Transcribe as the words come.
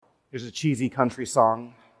There's a cheesy country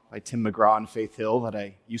song by Tim McGraw and Faith Hill that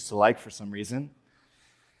I used to like for some reason.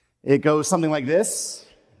 It goes something like this,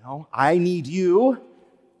 I need you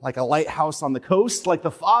like a lighthouse on the coast, like the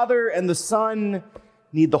Father and the Son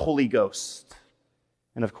need the Holy Ghost.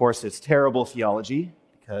 And of course, it's terrible theology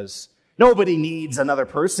because nobody needs another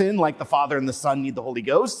person like the Father and the Son need the Holy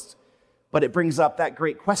Ghost. But it brings up that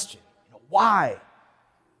great question. Why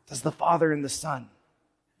does the Father and the Son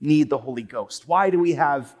need the Holy Ghost? Why do we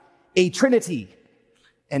have a Trinity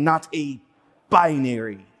and not a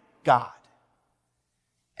binary God?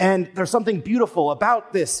 And there's something beautiful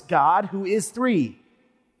about this God who is three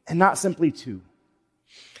and not simply two.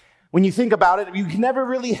 When you think about it, you can never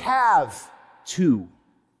really have two.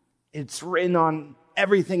 It's written on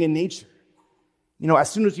everything in nature. As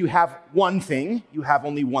soon as you have one thing, you have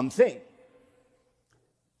only one thing.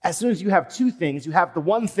 As soon as you have two things, you have the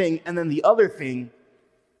one thing and then the other thing.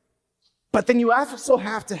 But then you also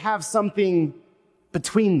have to have something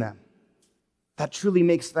between them that truly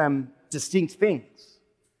makes them distinct things.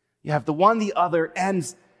 You have the one, the other,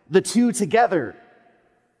 and the two together.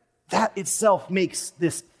 That itself makes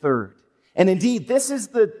this third. And indeed, this is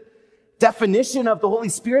the definition of the Holy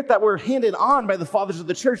Spirit that were handed on by the fathers of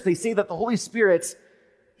the church. They say that the Holy Spirit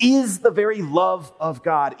is the very love of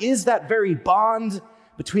God, is that very bond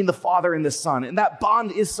between the Father and the Son. And that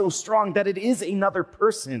bond is so strong that it is another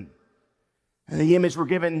person. And the image we're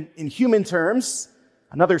given in human terms,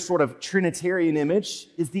 another sort of Trinitarian image,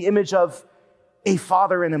 is the image of a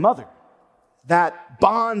father and a mother. That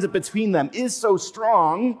bond between them is so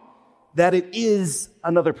strong that it is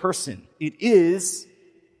another person. It is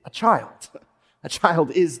a child. A child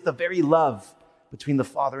is the very love between the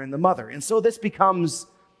father and the mother. And so this becomes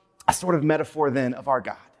a sort of metaphor then of our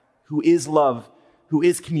God, who is love, who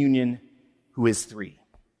is communion, who is three.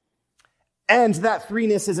 And that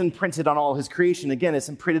threeness is imprinted on all his creation. Again, it's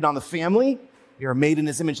imprinted on the family. We are made in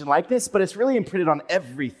his image and likeness, but it's really imprinted on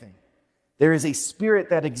everything. There is a spirit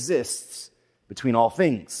that exists between all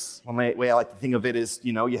things. One way I like to think of it is,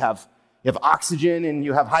 you have oxygen and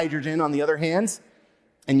you have hydrogen on the other hand,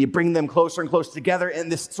 and you bring them closer and closer together,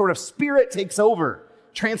 and this sort of spirit takes over,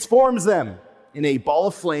 transforms them in a ball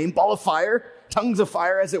of flame, ball of fire, tongues of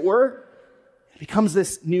fire, as it were. It becomes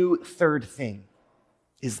this new third thing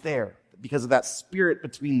is there because of that spirit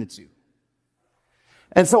between the two.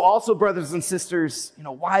 And so also, brothers and sisters,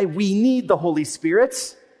 why we need the Holy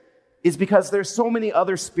Spirit is because there's so many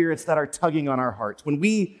other spirits that are tugging on our hearts. When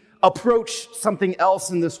we approach something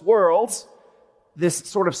else in this world, this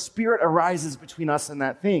sort of spirit arises between us and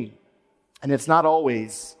that thing. And it's not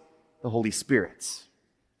always the Holy Spirit.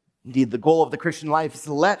 Indeed, the goal of the Christian life is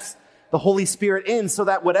to let the Holy Spirit in so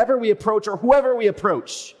that whatever we approach or whoever we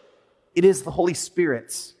approach, it is the Holy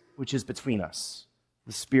Spirit which is between us,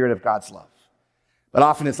 the Spirit of God's love. But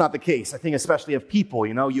often it's not the case. I think especially of people,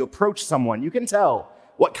 you approach someone, you can tell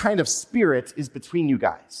what kind of spirit is between you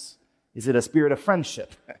guys. Is it a spirit of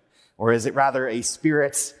friendship? Or is it rather a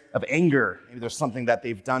spirit of anger? Maybe there's something that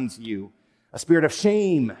they've done to you. A spirit of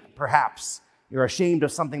shame, perhaps. You're ashamed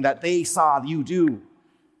of something that they saw you do.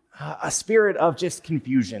 A spirit of just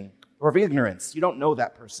confusion or of ignorance. You don't know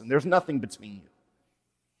that person. There's nothing between you.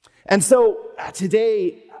 And so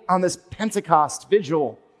today, on this Pentecost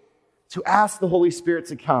vigil, to ask the Holy Spirit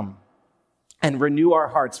to come and renew our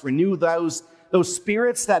hearts, renew those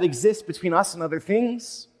spirits that exist between us and other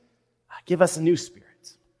things, give us a new spirit.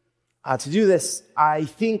 To do this, I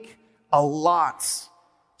think a lot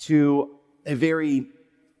to a very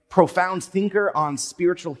profound thinker on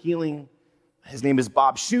spiritual healing. His name is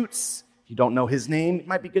Bob Schutz. If you don't know his name, it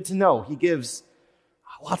might be good to know. He gives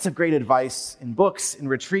lots of great advice in books, in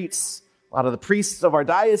retreats. A lot of the priests of our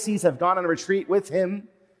diocese have gone on a retreat with him.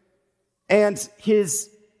 And his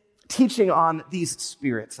teaching on these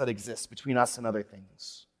spirits that exist between us and other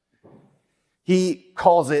things. He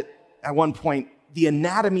calls it, at one point, the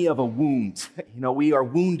anatomy of a wound. We are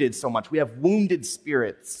wounded so much. We have wounded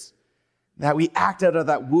spirits that we act out of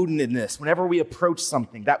that woundedness. Whenever we approach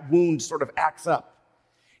something, that wound sort of acts up.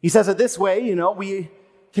 He says it this way, we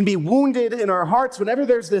can be wounded in our hearts whenever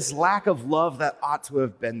there's this lack of love that ought to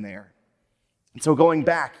have been there. And so going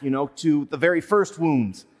back, to the very first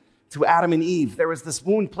wound, to Adam and Eve, there was this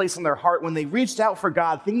wound placed on their heart when they reached out for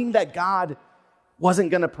God, thinking that God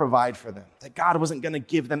wasn't going to provide for them, that God wasn't going to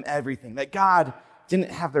give them everything, that God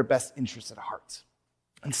didn't have their best interests at heart.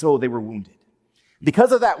 And so they were wounded.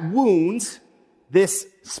 Because of that wound, this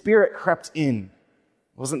spirit crept in.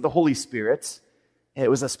 It wasn't the Holy Spirit. It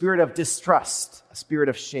was a spirit of distrust, a spirit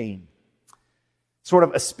of shame, sort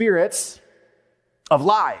of a spirit of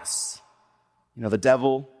lies. The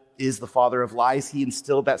devil is the father of lies. He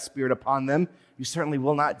instilled that spirit upon them. You certainly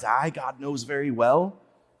will not die. God knows very well.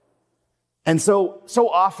 And so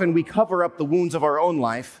often we cover up the wounds of our own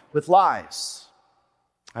life with lies.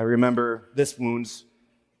 I remember this wound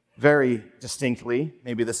very distinctly.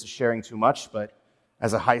 Maybe this is sharing too much, but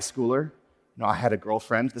as a high schooler, I had a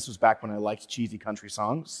girlfriend. This was back when I liked cheesy country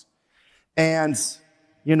songs. And,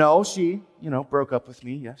 she, broke up with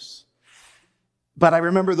me, yes. But I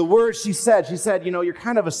remember the words she said. She said, you're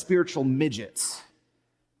kind of a spiritual midget.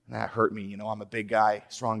 And that hurt me. I'm a big guy,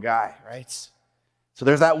 strong guy, right? So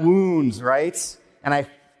there's that wound, right? And I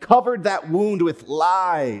covered that wound with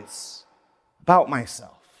lies about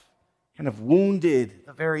myself. Kind of wounded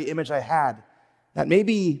the very image I had that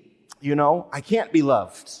maybe, I can't be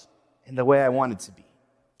loved in the way I wanted to be.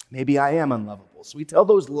 Maybe I am unlovable. So we tell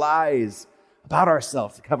those lies about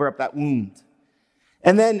ourselves to cover up that wound.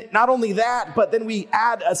 And then not only that, but then we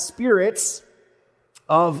add a spirit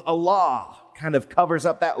of a law, kind of covers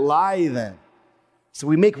up that lie then. So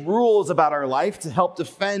we make rules about our life to help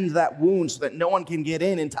defend that wound so that no one can get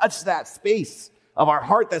in and touch that space of our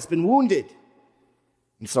heart that's been wounded.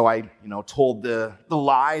 And so I, told the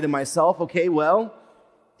lie to myself, okay, well,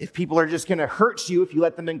 if people are just going to hurt you if you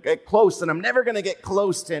let them get close, then I'm never going to get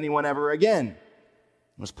close to anyone ever again.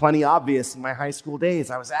 It was plenty obvious in my high school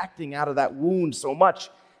days. I was acting out of that wound so much.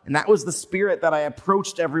 And that was the spirit that I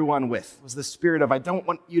approached everyone with, was the spirit of, I don't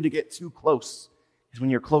want you to get too close, because when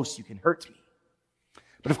you're close, you can hurt me.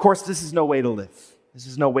 But of course, this is no way to live. This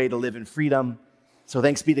is no way to live in freedom. So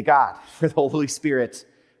thanks be to God for the Holy Spirit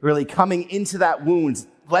really coming into that wound,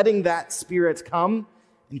 letting that spirit come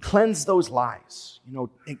and cleanse those lies,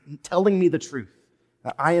 telling me the truth,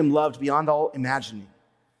 that I am loved beyond all imagining,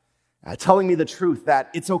 telling me the truth that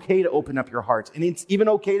it's okay to open up your heart, and it's even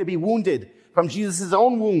okay to be wounded from Jesus'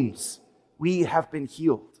 own wounds. We have been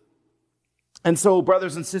healed. And so,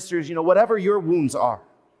 brothers and sisters, whatever your wounds are,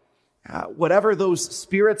 whatever those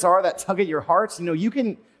spirits are that tug at your hearts, you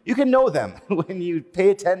can know them when you pay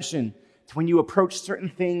attention to when you approach certain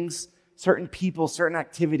things, certain people, certain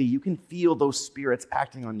activity. You can feel those spirits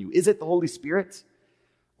acting on you. Is it the Holy Spirit?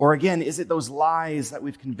 Or again, is it those lies that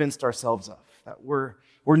we've convinced ourselves of? That we're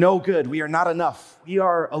no good, we are not enough, we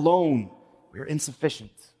are alone, we are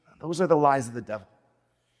insufficient. Those are the lies of the devil.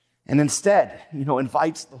 And instead,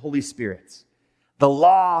 invites the Holy Spirit, the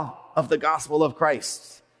law of the gospel of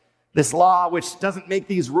Christ. This law which doesn't make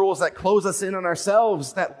these rules that close us in on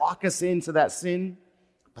ourselves, that lock us into that sin,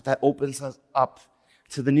 but that opens us up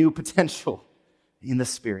to the new potential in the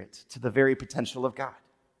Spirit, to the very potential of God.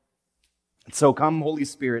 And so come, Holy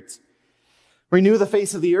Spirit, renew the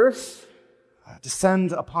face of the earth,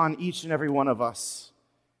 descend upon each and every one of us.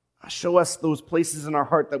 Show us those places in our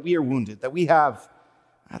heart that we are wounded, that we have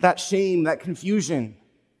that shame, that confusion,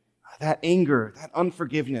 that anger, that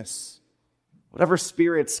unforgiveness. Whatever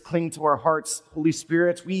spirits cling to our hearts, Holy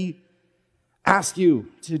Spirit, we ask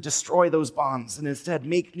you to destroy those bonds and instead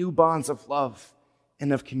make new bonds of love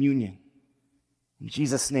and of communion. In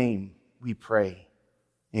Jesus' name we pray.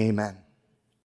 Amen.